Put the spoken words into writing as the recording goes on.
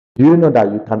Do you know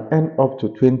that you can earn up to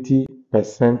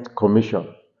 20%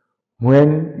 commission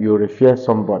when you refer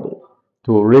somebody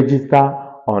to register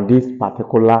on this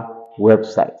particular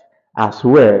website? As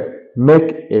well,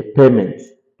 make a payment.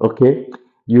 Okay,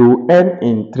 you earn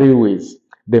in three ways.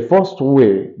 The first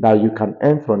way that you can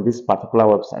earn from this particular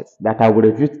website that I will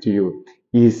reveal to you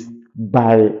is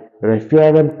by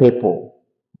referring people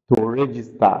to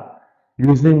register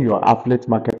using your affiliate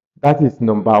market. That is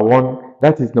number one.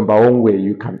 That is number one way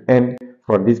you can earn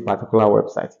from this particular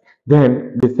website.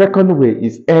 Then the second way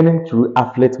is earning through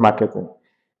affiliate marketing.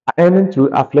 Earning through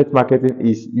affiliate marketing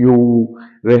is you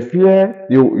refer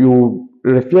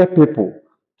people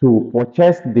to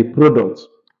purchase the products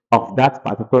of that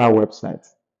particular website,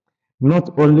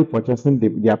 not only purchasing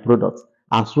their products,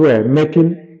 as well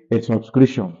making a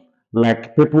subscription,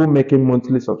 like people making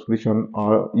monthly subscription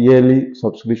or yearly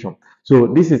subscription. So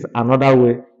this is another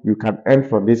way you can earn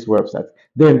from this website.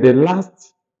 Then the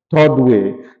last third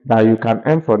way that you can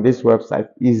earn from this website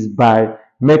is by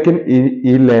making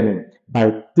e-learning,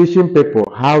 by teaching people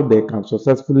how they can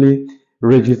successfully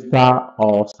register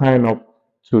or sign up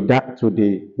to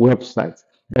the website.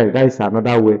 That is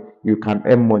another way you can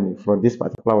earn money from this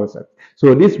particular website.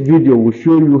 So this video will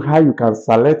show you how you can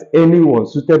select anyone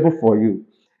suitable for you,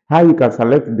 how you can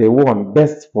select the one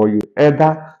best for you,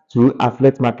 either through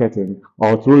affiliate marketing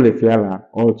or through referral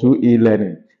or through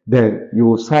e-learning. Then you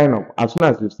will sign up. As soon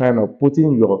as you sign up, put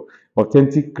in your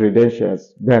authentic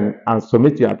credentials, then and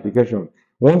submit your application.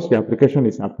 Once your application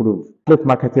is approved, affiliate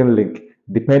marketing link,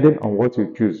 depending on what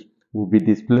you choose, will be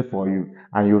displayed for you,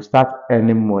 and you start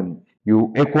earning money.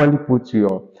 You equally put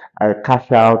your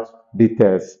cash out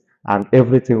details, and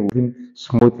everything will be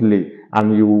smoothly,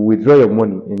 and you will withdraw your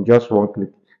money in just one click.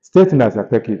 Stay tuned as I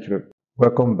take you through.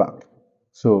 Welcome back.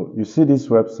 So you see this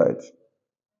website.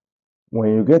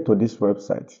 When you get to this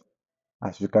website,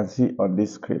 as you can see on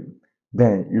this screen,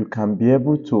 then you can be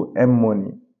able to earn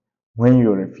money when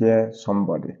you refer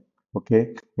somebody.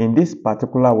 Okay, in this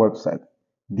particular website,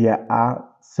 there are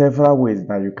several ways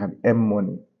that you can earn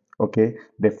money. Okay,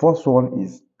 the first one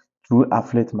is through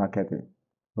affiliate marketing.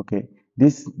 Okay,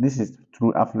 this is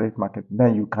through affiliate marketing.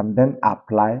 Then you can then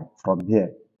apply from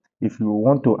here. If you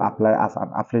want to apply as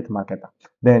an affiliate marketer,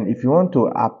 then if you want to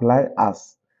apply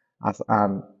as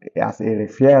an as a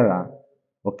referrer,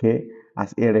 okay,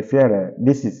 as a referrer,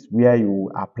 this is where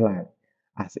you apply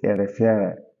as a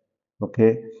referrer.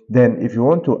 Okay, then if you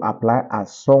want to apply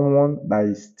as someone that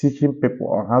is teaching people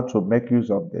on how to make use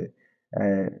of the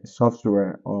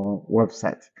software or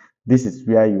website, this is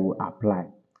where you apply.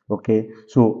 Okay,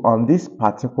 so on this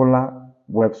particular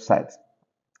website,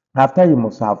 after you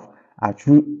must have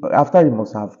after you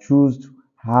must have choose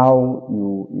how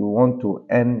you want to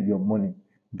earn your money,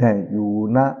 then you will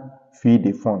now fill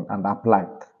the form and apply.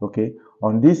 Okay,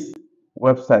 on this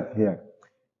website here,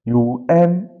 you will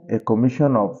earn a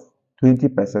commission of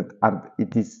 20%, and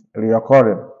it is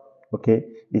recurring. Okay,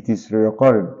 it is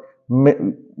recurring,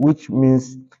 which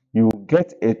means you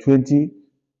get a 20%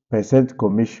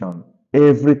 commission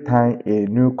every time a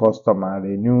new customer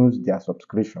renews their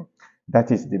subscription.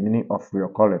 That is the meaning of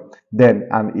recurring. Then,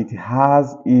 and it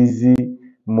has easy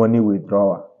money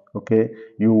withdrawal. Okay,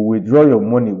 you withdraw your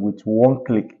money with one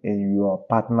click in your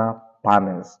partner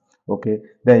panels. Okay,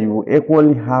 then you will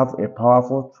equally have a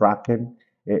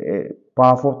a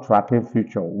powerful tracking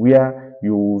feature where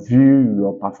you view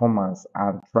your performance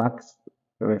and track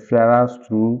referrals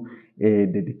through a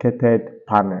dedicated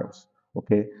panels.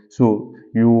 Okay, so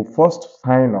you first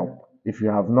sign up. If you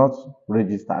have not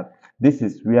registered, this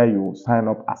is where you sign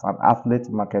up as an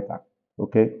affiliate marketer.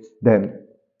 Okay, then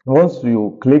once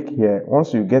you click here,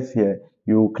 once you get here,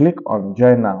 you click on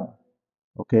join now.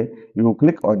 Okay, you will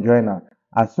click on join now.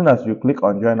 As soon as you click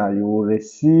on join now, you will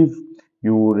receive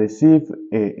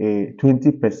a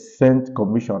 20%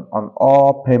 commission on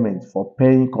all payments for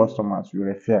paying customers you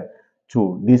refer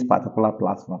to this particular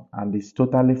platform, and it's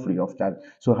totally free of charge.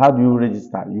 So how do you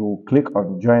register? You click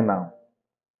on join now.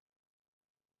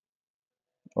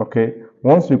 Okay,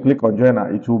 once you click on join now,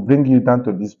 it will bring you down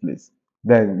to this place.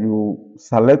 Then you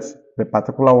select the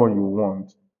particular one you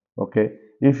want. Okay,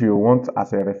 if you want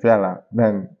as a referral,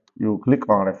 then you click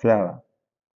on referral.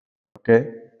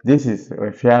 Okay, this is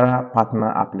referral partner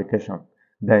application.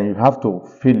 Then you have to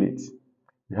fill it.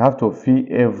 You have to fill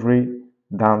every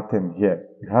damn thing here.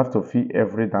 You have to fill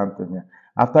every damn thing here.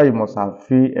 After you must have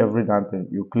filled every damn thing,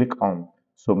 you click on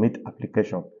submit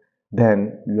application.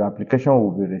 Then your application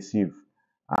will be received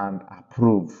and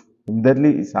approved.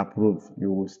 Immediately it's approved,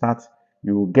 you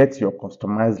will get your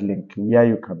customized link where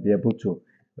you can be able to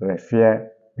refer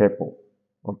people.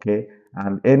 Okay,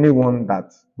 and anyone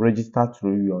that registered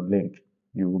through your link,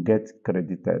 you will get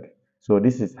credited. So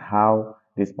this is how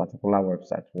this particular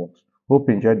website works. Hope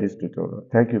you enjoyed this tutorial.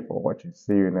 Thank you for watching.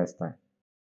 See you next time.